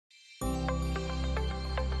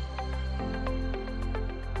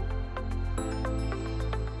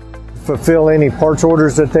fulfill any parts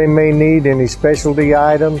orders that they may need, any specialty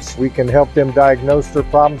items. We can help them diagnose their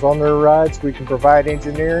problems on their rides. We can provide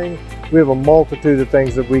engineering. We have a multitude of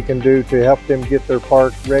things that we can do to help them get their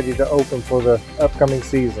park ready to open for the upcoming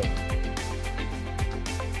season.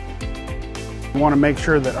 We want to make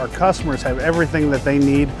sure that our customers have everything that they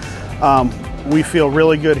need. We feel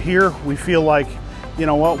really good here. We feel like, you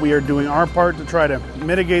know what, we are doing our part to try to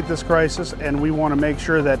mitigate this crisis, and we want to make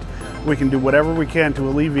sure that we can do whatever we can to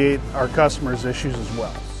alleviate our customers' issues as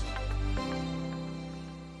well.